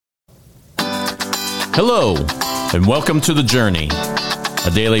Hello, and welcome to The Journey,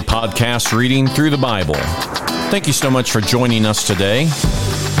 a daily podcast reading through the Bible. Thank you so much for joining us today.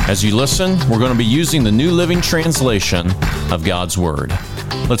 As you listen, we're going to be using the New Living Translation of God's Word.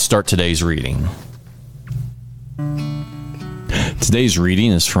 Let's start today's reading. Today's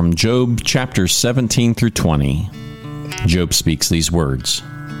reading is from Job chapters 17 through 20. Job speaks these words.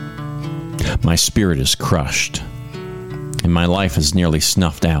 My spirit is crushed, and my life is nearly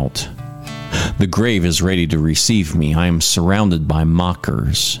snuffed out. The grave is ready to receive me. I am surrounded by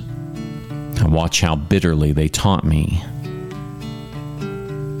mockers. I watch how bitterly they taunt me.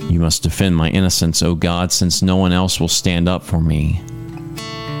 You must defend my innocence, O God, since no one else will stand up for me.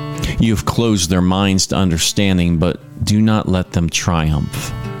 You have closed their minds to understanding, but do not let them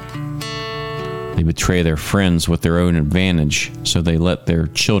triumph. They betray their friends with their own advantage, so they let their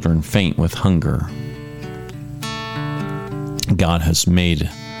children faint with hunger. God has made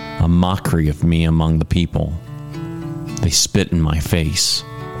a mockery of me among the people. They spit in my face.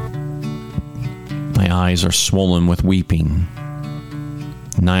 My eyes are swollen with weeping,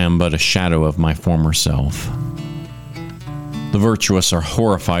 and I am but a shadow of my former self. The virtuous are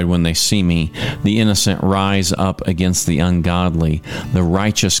horrified when they see me. The innocent rise up against the ungodly. The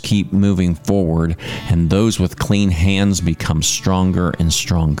righteous keep moving forward, and those with clean hands become stronger and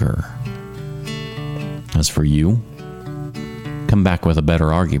stronger. As for you, come back with a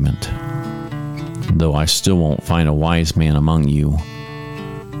better argument. Though I still won't find a wise man among you,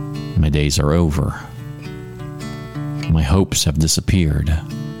 my days are over. My hopes have disappeared.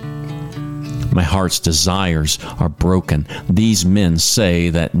 My heart's desires are broken. These men say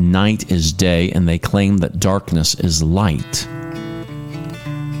that night is day, and they claim that darkness is light.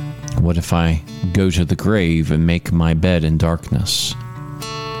 What if I go to the grave and make my bed in darkness?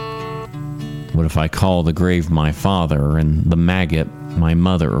 What if I call the grave my father and the maggot my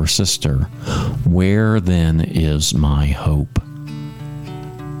mother or sister? Where then is my hope?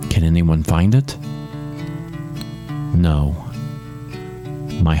 Can anyone find it? No.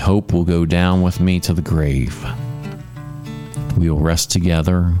 My hope will go down with me to the grave. We will rest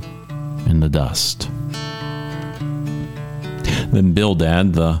together in the dust. Then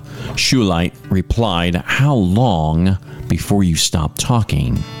Bildad the Shuhite replied, How long before you stop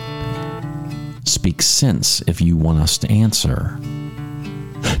talking? Speak sense if you want us to answer.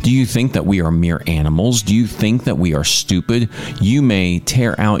 Do you think that we are mere animals? Do you think that we are stupid? You may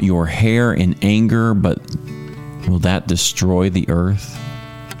tear out your hair in anger, but will that destroy the earth?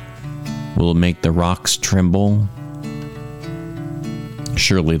 Will it make the rocks tremble?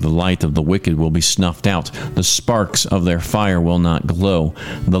 Surely the light of the wicked will be snuffed out. The sparks of their fire will not glow.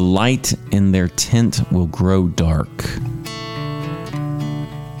 The light in their tent will grow dark.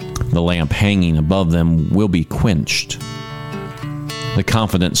 The lamp hanging above them will be quenched. The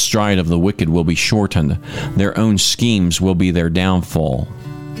confident stride of the wicked will be shortened. Their own schemes will be their downfall.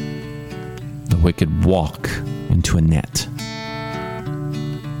 The wicked walk into a net.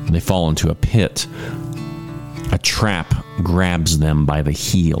 They fall into a pit. A trap grabs them by the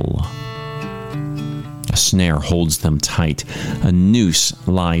heel. A snare holds them tight. A noose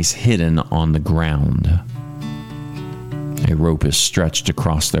lies hidden on the ground. A rope is stretched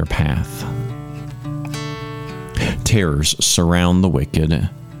across their path. Terrors surround the wicked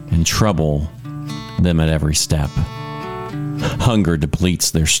and trouble them at every step. Hunger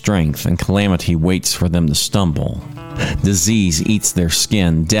depletes their strength, and calamity waits for them to stumble. Disease eats their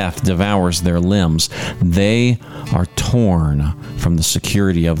skin. Death devours their limbs. They are torn from the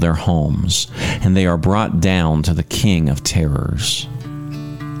security of their homes, and they are brought down to the king of terrors.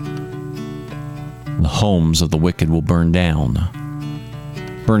 The homes of the wicked will burn down.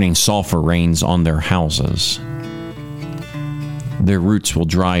 Burning sulfur rains on their houses. Their roots will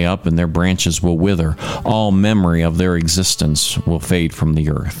dry up and their branches will wither. All memory of their existence will fade from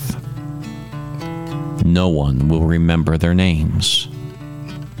the earth. No one will remember their names.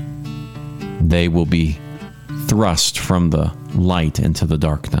 They will be thrust from the light into the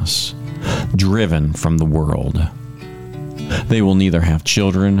darkness, driven from the world. They will neither have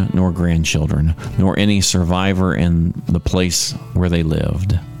children nor grandchildren, nor any survivor in the place where they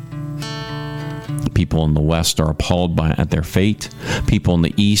lived. People in the west are appalled at their fate. People in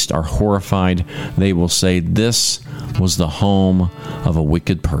the east are horrified. They will say, This was the home of a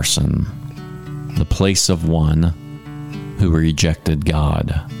wicked person, the place of one who rejected God.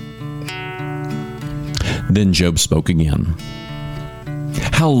 Then Job spoke again.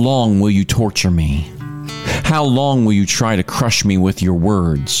 How long will you torture me? How long will you try to crush me with your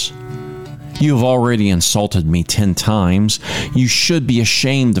words? You have already insulted me 10 times. You should be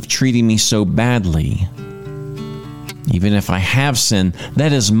ashamed of treating me so badly. Even if I have sinned,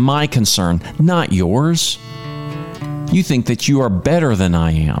 that is my concern, not yours. You think that you are better than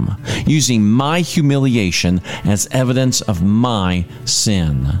I am, using my humiliation as evidence of my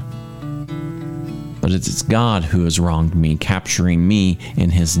sin. But it is God who has wronged me, capturing me in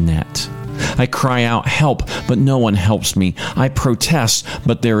his net. I cry out, help, but no one helps me. I protest,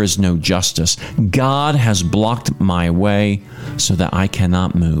 but there is no justice. God has blocked my way so that I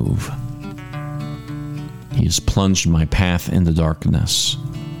cannot move. He has plunged my path into darkness.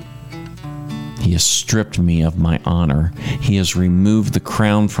 He has stripped me of my honor. He has removed the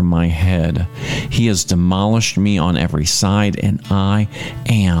crown from my head. He has demolished me on every side, and I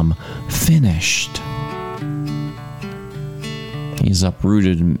am finished. He has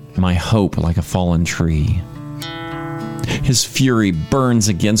uprooted my hope like a fallen tree. His fury burns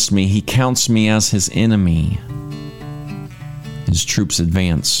against me. He counts me as his enemy. His troops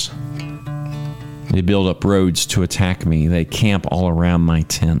advance. They build up roads to attack me. They camp all around my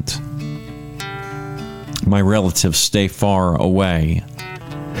tent. My relatives stay far away,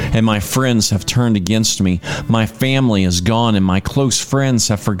 and my friends have turned against me. My family is gone, and my close friends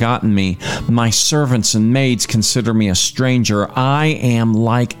have forgotten me. My servants and maids consider me a stranger. I am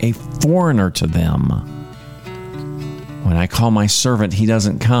like a foreigner to them. When I call my servant, he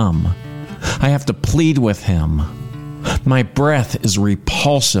doesn't come. I have to plead with him. My breath is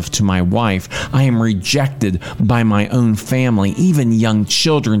repulsive to my wife. I am rejected by my own family. Even young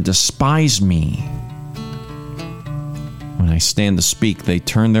children despise me. When I stand to speak, they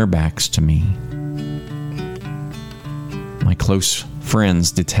turn their backs to me. My close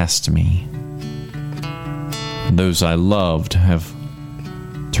friends detest me. Those I loved have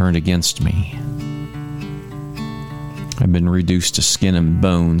turned against me. I've been reduced to skin and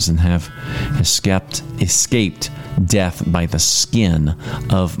bones and have escaped death by the skin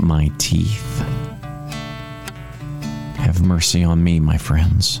of my teeth. Have mercy on me, my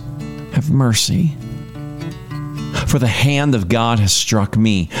friends. Have mercy. For the hand of God has struck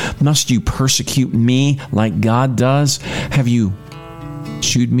me. Must you persecute me like God does? Have you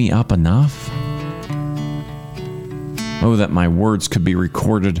chewed me up enough? Oh, that my words could be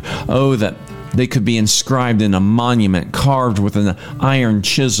recorded. Oh, that they could be inscribed in a monument, carved with an iron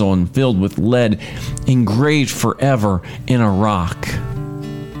chisel and filled with lead, engraved forever in a rock.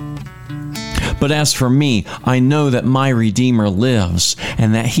 But as for me, I know that my Redeemer lives,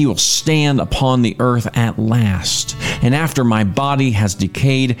 and that he will stand upon the earth at last. And after my body has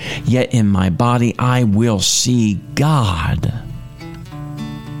decayed, yet in my body I will see God.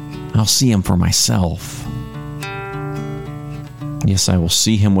 I'll see him for myself. Yes, I will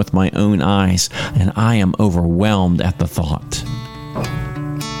see him with my own eyes, and I am overwhelmed at the thought.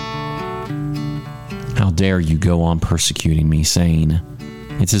 How dare you go on persecuting me, saying,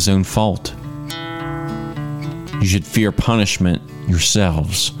 it's his own fault. You should fear punishment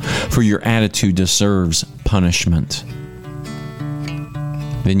yourselves, for your attitude deserves punishment.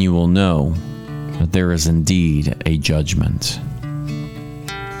 Then you will know that there is indeed a judgment.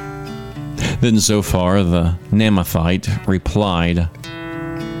 Then Zophar the Naamathite replied,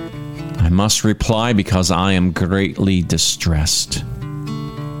 I must reply because I am greatly distressed,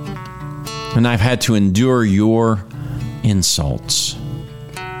 and I've had to endure your insults.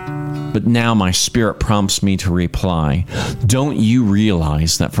 But now my spirit prompts me to reply. Don't you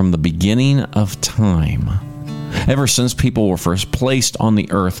realize that from the beginning of time, ever since people were first placed on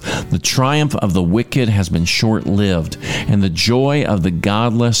the earth, the triumph of the wicked has been short-lived, and the joy of the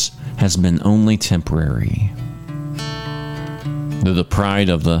godless has been only temporary? Though the pride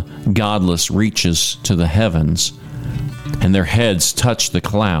of the godless reaches to the heavens, and their heads touch the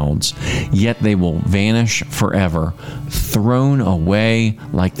clouds, yet they will vanish forever, thrown away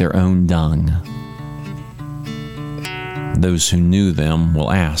like their own dung. Those who knew them will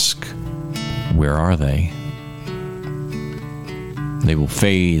ask, where are they? They will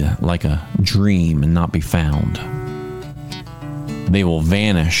fade like a dream and not be found. They will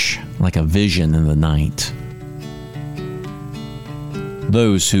vanish like a vision in the night.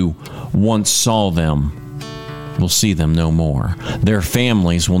 Those who once saw them will see them no more. Their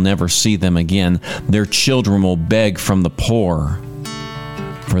families will never see them again. Their children will beg from the poor,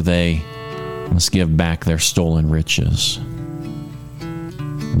 for they must give back their stolen riches.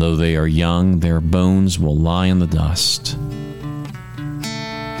 Though they are young, their bones will lie in the dust.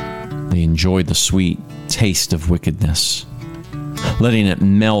 They enjoyed the sweet taste of wickedness. Letting it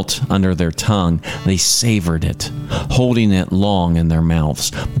melt under their tongue, they savored it, holding it long in their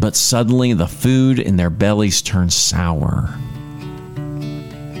mouths. But suddenly the food in their bellies turned sour.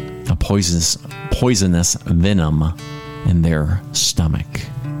 A poisonous venom in their stomach.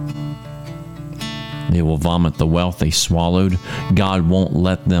 They will vomit the wealth they swallowed. God won't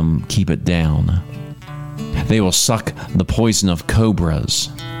let them keep it down. They will suck the poison of cobras.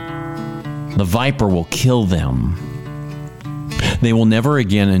 The viper will kill them. They will never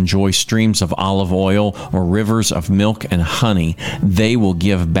again enjoy streams of olive oil or rivers of milk and honey. They will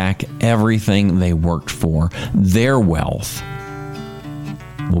give back everything they worked for. Their wealth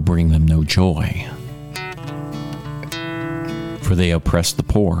will bring them no joy. For they oppressed the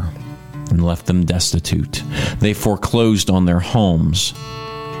poor and left them destitute. They foreclosed on their homes.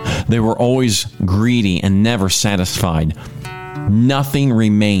 They were always greedy and never satisfied. Nothing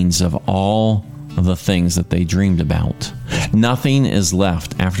remains of all of the things that they dreamed about. Nothing is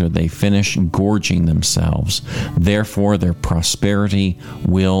left after they finish gorging themselves. Therefore, their prosperity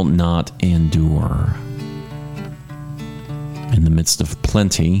will not endure. In the midst of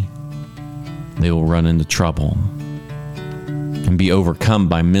plenty, they will run into trouble and be overcome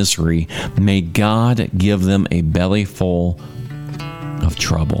by misery. May God give them a belly full of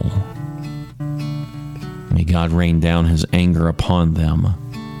trouble. May God rain down his anger upon them.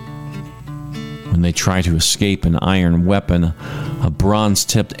 When they try to escape an iron weapon, a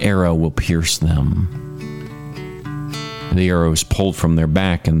bronze-tipped arrow will pierce them. The arrow is pulled from their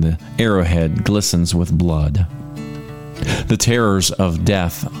back, and the arrowhead glistens with blood. The terrors of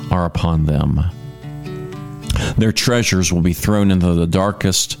death are upon them. Their treasures will be thrown into the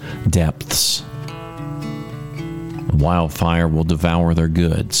darkest depths. A wildfire will devour their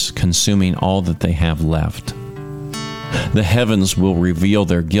goods, consuming all that they have left. The heavens will reveal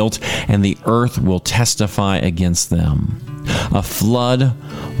their guilt, and the earth will testify against them. A flood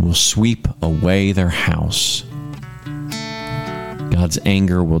will sweep away their house. God's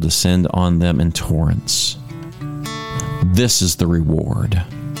anger will descend on them in torrents. This is the reward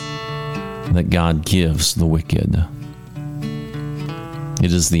that God gives the wicked.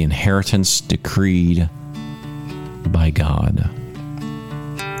 It is the inheritance decreed by God.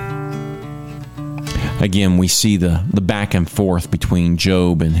 Again, we see the back and forth between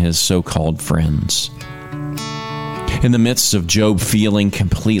Job and his so-called friends. In the midst of Job feeling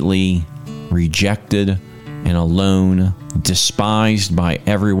completely rejected and alone, despised by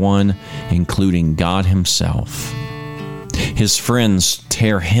everyone, including God himself, his friends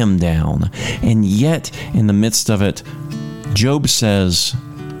tear him down. And yet, in the midst of it, Job says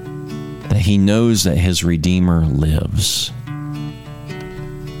that he knows that his Redeemer lives.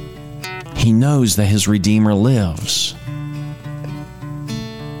 He knows that his Redeemer lives.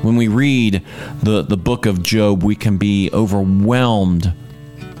 When we read the book of Job, we can be overwhelmed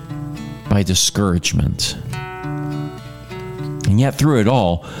by discouragement. And yet through it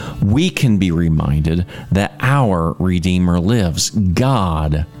all, we can be reminded that our Redeemer lives.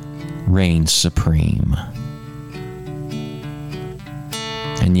 God reigns supreme.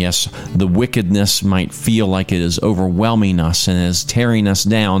 And yes, the wickedness might feel like it is overwhelming us and is tearing us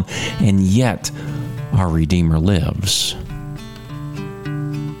down, and yet our Redeemer lives.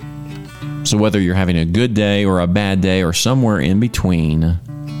 So whether you're having a good day or a bad day or somewhere in between,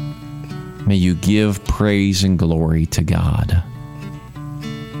 may you give praise and glory to God,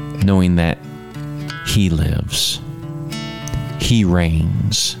 knowing that He lives, He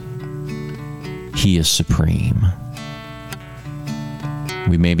reigns, He is supreme.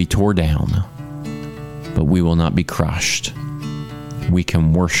 We may be torn down, but we will not be crushed. We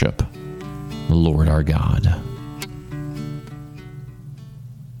can worship the Lord our God.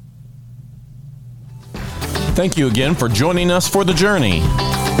 Thank you again for joining us for the journey.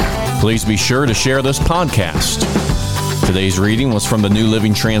 Please be sure to share this podcast. Today's reading was from the New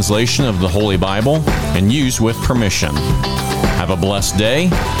Living Translation of the Holy Bible and used with permission. Have a blessed day,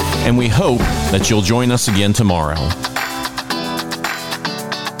 and we hope that you'll join us again tomorrow.